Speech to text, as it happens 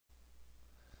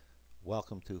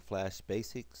Welcome to Flash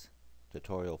Basics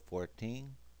Tutorial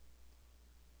 14,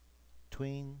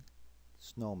 Tween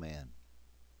Snowman.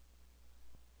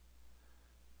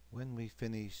 When we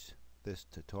finish this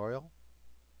tutorial,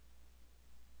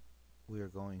 we are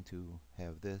going to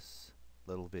have this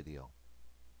little video.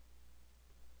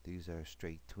 These are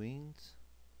straight tweens,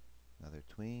 another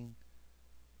tween.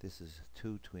 This is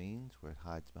two tweens where it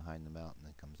hides behind the mountain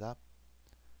and comes up.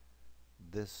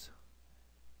 This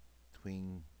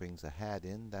tween brings a hat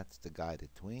in, that's the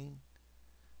guided tween,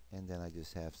 and then I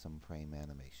just have some frame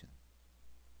animation.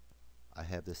 I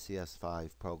have the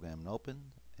CS5 program opened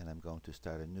and I'm going to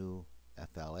start a new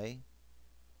FLA.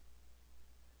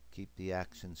 Keep the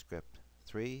action script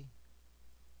 3,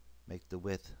 make the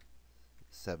width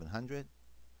 700,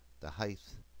 the height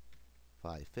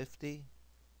 550,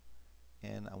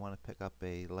 and I want to pick up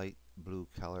a light blue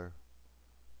color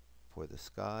for the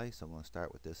sky, so I'm going to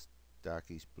start with this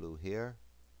darkish blue here.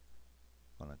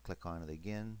 I'm going to click on it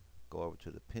again, go over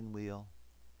to the pinwheel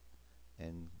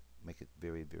and make it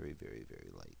very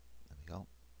light. There we go.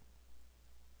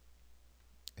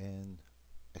 And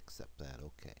accept that.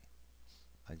 Okay.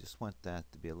 I just want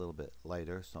that to be a little bit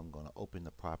lighter, so I'm going to open the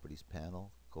properties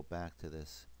panel, go back to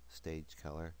this stage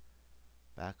color,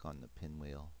 back on the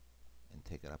pinwheel, and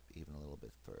take it up even a little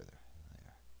bit further.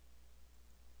 There.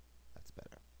 That's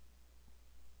better.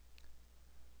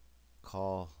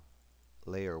 Call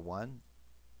layer 1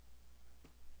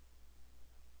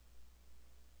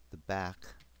 the back,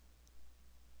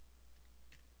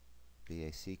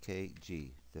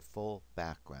 BACKG, the full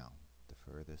background, the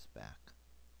furthest back,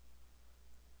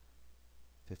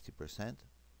 50%,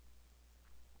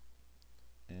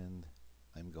 and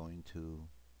I'm going to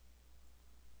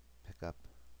pick up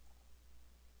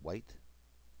white,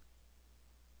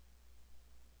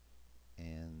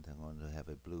 and I'm going to have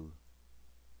a blue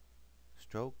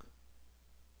stroke,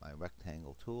 my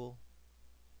rectangle tool,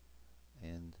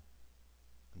 and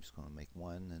I'm just going to make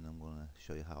one, and I'm going to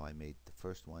show you how I made the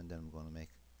first one. Then I'm going to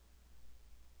make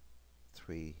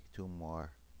two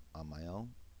more on my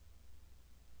own.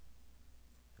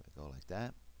 There we go, like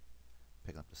that.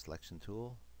 Pick up the selection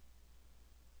tool,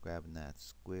 grabbing that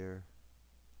square,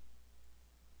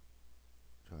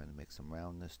 trying to make some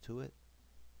roundness to it,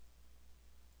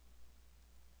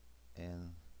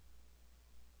 and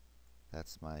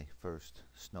that's my first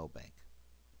snowbank.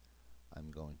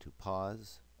 I'm going to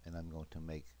pause and I'm going to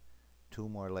make 2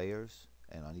 more layers,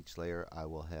 and on each layer I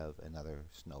will have another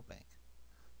snowbank.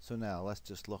 So now let's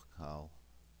just look. I'll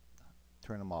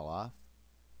turn them all off.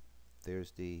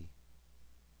 There's the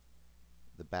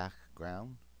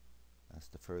background. That's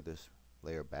the furthest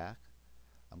layer back.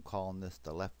 I'm calling this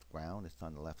the left ground. It's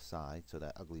on the left side, so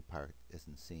that ugly part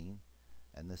isn't seen.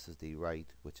 And this is the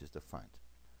right, which is the front.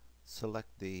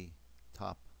 Select the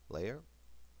top layer,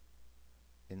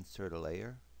 insert a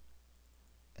layer,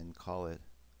 and call it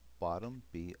bottom,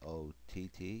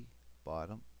 B-O-T-T,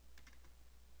 bottom.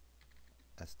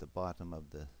 That's the bottom of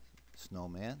the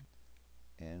snowman,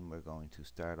 and we're going to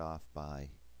start off by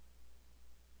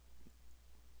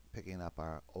picking up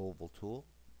our oval tool.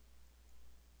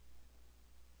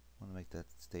 I want to make that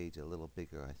stage a little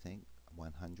bigger, I think,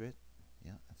 100.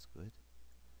 Yeah, that's good.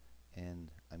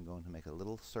 And I'm going to make a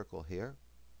little circle here,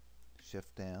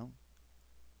 shift down,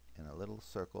 and a little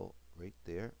circle right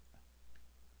there.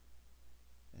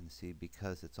 And see,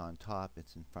 because it's on top,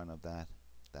 it's in front of that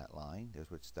line. There's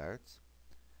where it starts.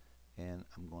 And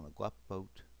I'm going to go up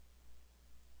about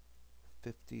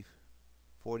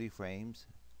 40 frames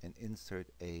and insert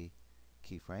a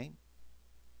keyframe.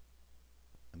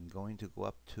 I'm going to go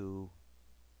up to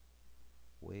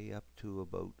way up to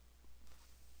about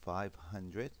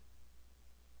 500,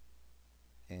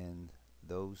 and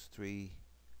those 3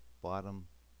 bottom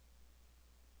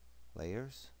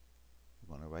layers, I'm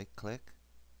going to right click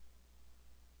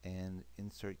and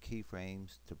insert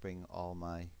keyframes to bring all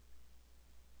my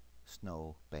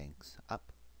snow banks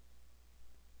up.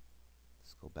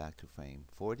 Let's go back to frame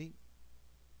 40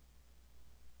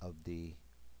 of the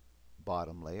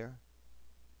bottom layer.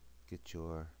 Get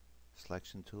your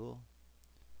selection tool,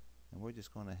 and we're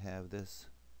just going to have this,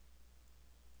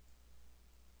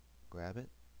 grab it.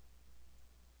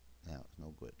 Now it's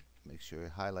no good. Make sure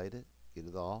you highlight it, get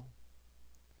it all,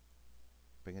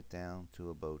 bring it down to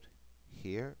about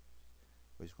here.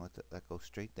 We're just going to let that go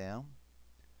straight down.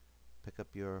 Pick up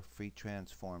your free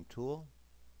transform tool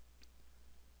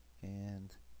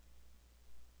and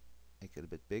make it a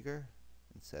bit bigger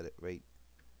and set it right.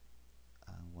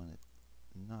 I want it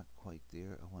not quite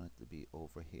there, I want it to be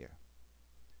over here.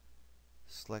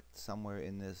 Select somewhere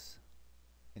in this,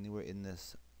 anywhere in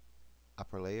this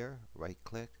upper layer, right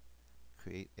click,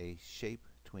 create a shape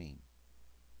tween.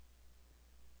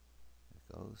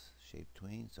 goes, shape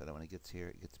tween, so that when it gets here,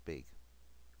 it gets big.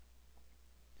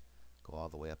 Go all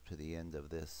the way up to the end of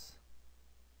this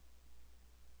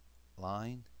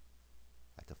line.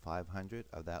 At the 500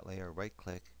 of that layer, right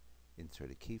click,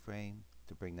 insert a keyframe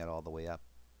to bring that all the way up.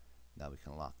 Now we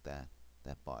can lock that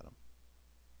bottom.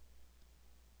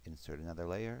 Insert another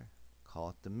layer, call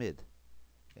it the mid,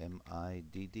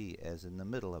 M-I-D-D, as in the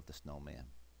middle of the snowman.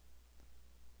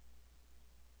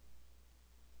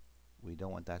 We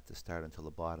don't want that to start until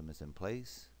the bottom is in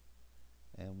place,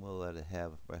 and we'll let it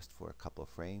have rest for a couple of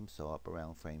frames. So up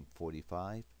around frame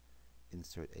 45,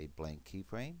 insert a blank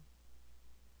keyframe,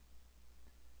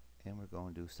 and we're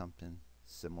going to do something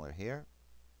similar here.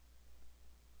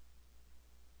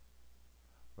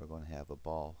 We're going to have a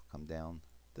ball come down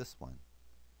this one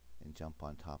and jump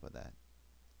on top of that.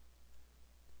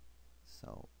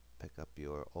 So pick up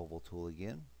your oval tool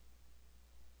again,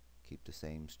 keep the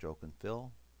same stroke and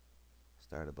fill,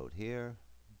 start about here,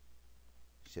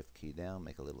 shift key down,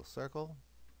 make a little circle,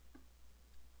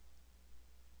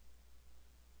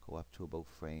 go up to about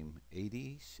frame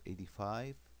 80,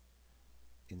 85,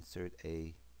 insert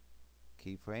a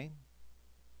keyframe,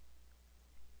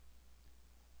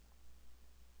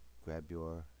 grab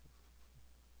your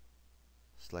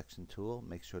selection tool,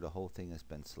 make sure the whole thing has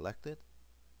been selected,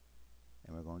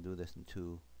 and we're going to do this in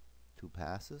two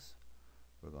passes.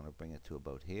 We're going to bring it to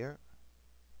about here,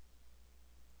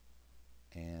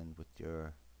 and with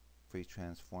your free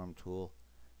transform tool,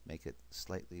 make it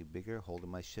slightly bigger, holding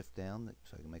my shift down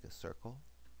so I can make a circle.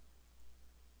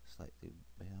 Slightly,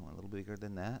 a little bigger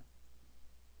than that.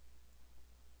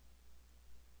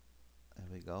 There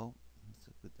we go. That's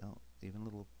a good, oh, even a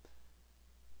little,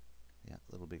 yeah,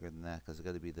 a little bigger than that, because it's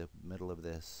got to be the middle of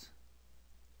this.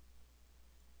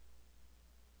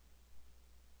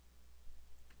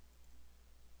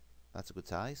 That's a good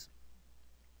size.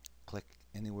 Click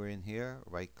anywhere in here,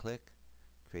 right click,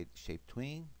 create shape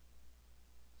tween.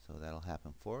 So that'll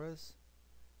happen for us.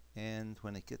 And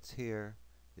when it gets here,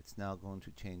 it's now going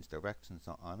to change directions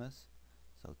on us.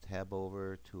 So tab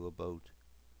over to about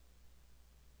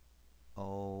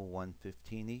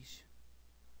 115-ish.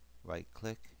 Right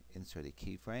click, insert a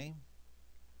keyframe,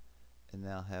 and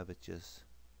now have it just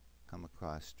come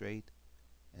across straight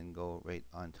and go right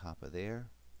on top of there.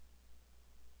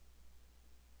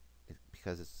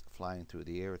 Because it's flying through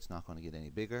the air, it's not going to get any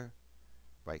bigger.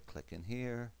 Right click in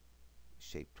here,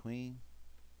 shape tween,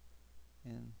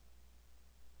 and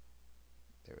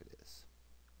there it is.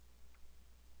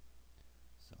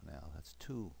 So now that's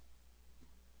two.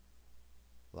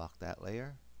 Lock that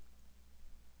layer,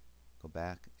 go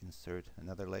back, insert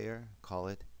another layer, call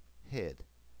it head,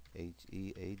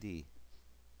 H-E-A-D.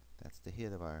 That's the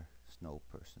head of our snow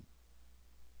person.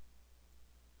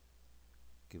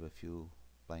 Give a few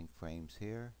blank frames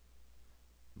here.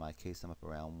 In my case, I'm up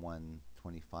around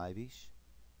 125-ish.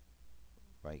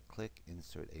 Right click,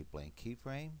 insert a blank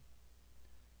keyframe,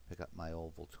 pick up my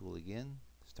oval tool again,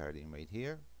 starting right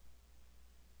here,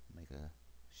 make a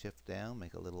shift down,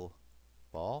 make a little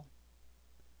ball.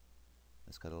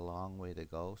 It's got a long way to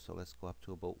go, so let's go up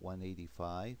to about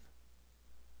 185.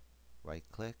 Right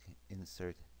click,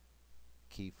 insert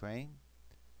keyframe,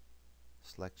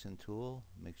 selection tool,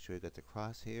 make sure you got the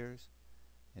crosshairs,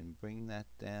 and bring that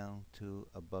down to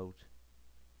about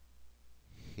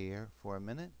here for a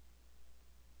minute,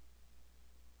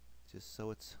 just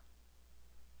so it's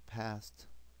past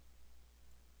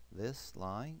this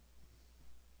line.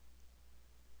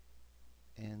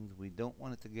 And we don't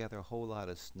want it to gather a whole lot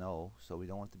of snow, so we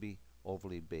don't want it to be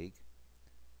overly big.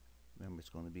 Remember, it's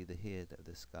going to be the head of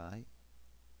this guy,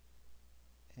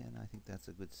 and I think that's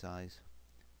a good size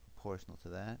proportional to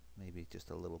that, maybe just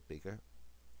a little bigger.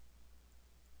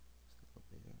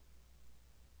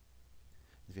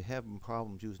 If you're having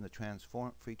problems using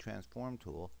the free transform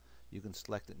tool, you can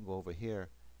select it and go over here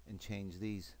and change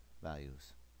these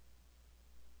values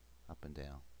up and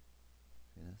down.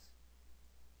 See this?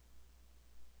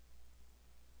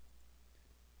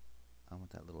 I want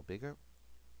that a little bigger.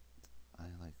 I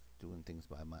like doing things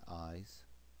by my eyes.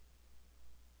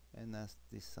 And that's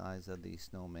the size of the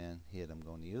snowman head I'm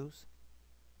going to use.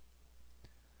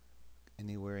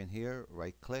 Anywhere in here,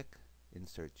 right click,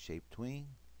 insert shape tween.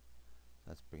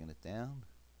 That's bringing it down.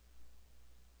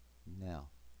 Now,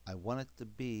 I want it to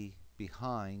be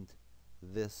behind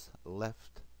this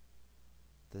left.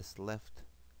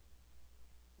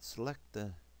 Select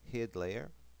the head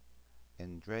layer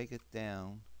and drag it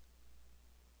down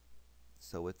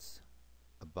so it's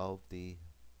above the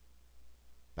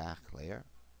back layer.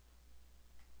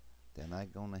 Then I'm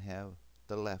going to have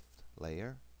the left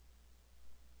layer.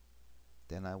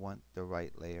 Then I want the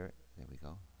right layer. There we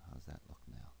go. How's that look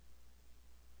now?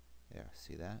 There,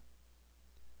 see that?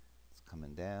 It's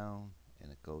coming down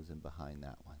and it goes in behind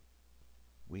that one.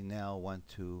 We now want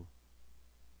to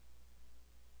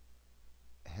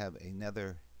have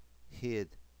another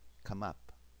head come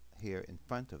up here in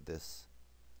front of this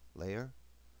layer.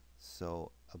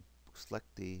 So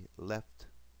select the left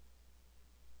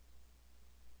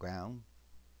ground,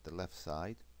 the left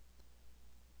side,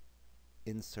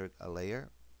 insert a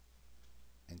layer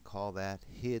and call that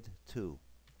head 2.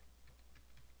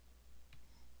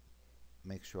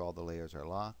 Make sure all the layers are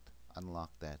locked.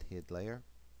 Unlock that head layer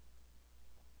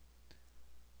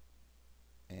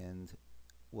and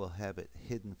we'll have it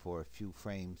hidden for a few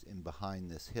frames in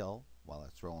behind this hill while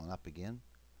it's rolling up again.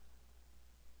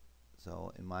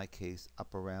 So in my case,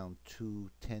 up around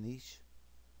 210-ish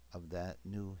of that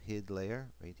new head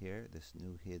layer right here, this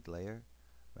new head layer,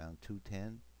 around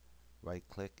 210. Right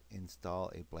click,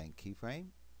 install a blank keyframe.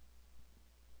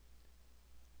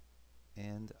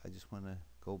 And I just want to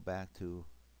go back to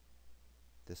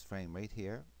this frame right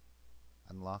here,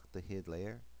 unlock the head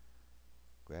layer,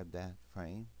 grab that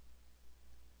frame,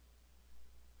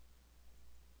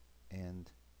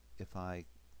 and if I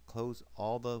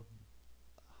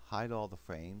hide all the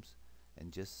frames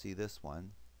and just see this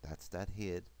one, that's that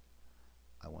head.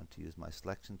 I want to use my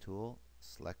selection tool,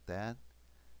 select that,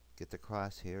 get the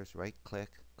crosshairs, right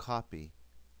click, copy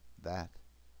that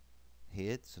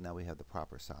head, so now we have the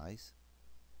proper size.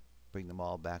 Bring them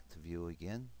all back to view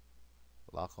again,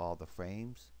 lock all the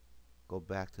frames, go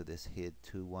back to this head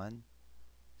 2-1,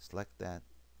 select that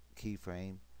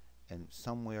keyframe, and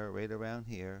somewhere right around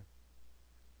here,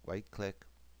 right click,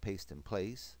 paste in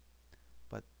place,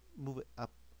 but move it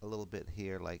up a little bit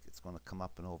here like it's going to come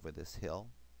up and over this hill.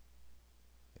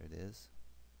 There it is.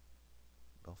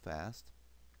 Go fast.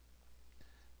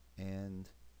 And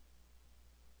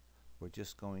we're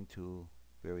just going to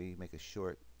make a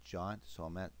short jaunt. So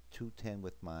I'm at 210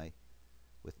 with my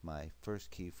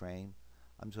first keyframe.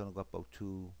 I'm just going to go up about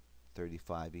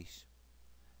 235-ish.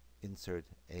 Insert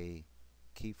a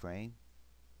keyframe.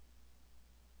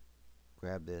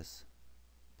 Grab this,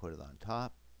 put it on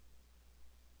top.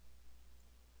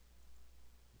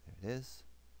 There it is.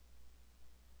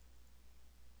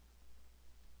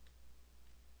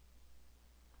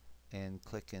 And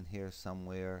click in here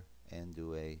somewhere and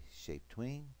do a shape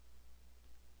tween.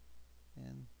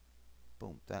 And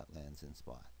boom, that lands in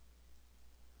spot.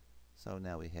 So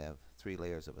now we have 3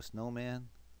 layers of a snowman.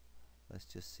 Let's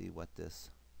just see what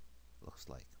this looks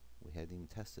like. We hadn't even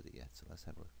tested it yet, so let's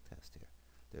have a test here.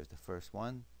 There's the first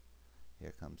one.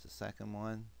 Here comes the second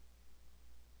one.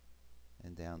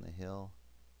 And down the hill,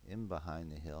 in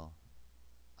behind the hill,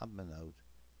 up and out,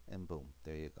 and boom,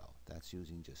 there you go. That's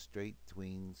using just straight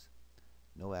tweens,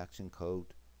 no action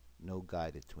code, no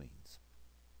guided tweens.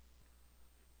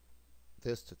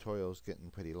 This tutorial is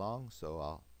getting pretty long, so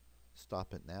I'll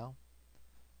stop it now.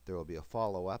 There will be a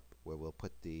follow-up where we'll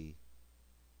put the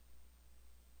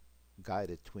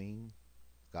guided tween,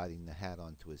 guiding the hat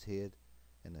onto his head,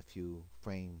 and a few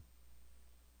frame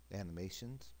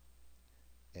animations.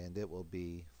 And it will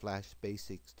be Flash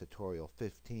Basics Tutorial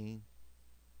 15,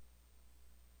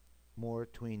 More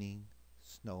Tweening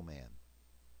Snowman.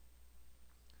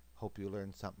 Hope you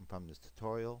learned something from this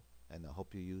tutorial, and I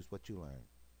hope you use what you learned.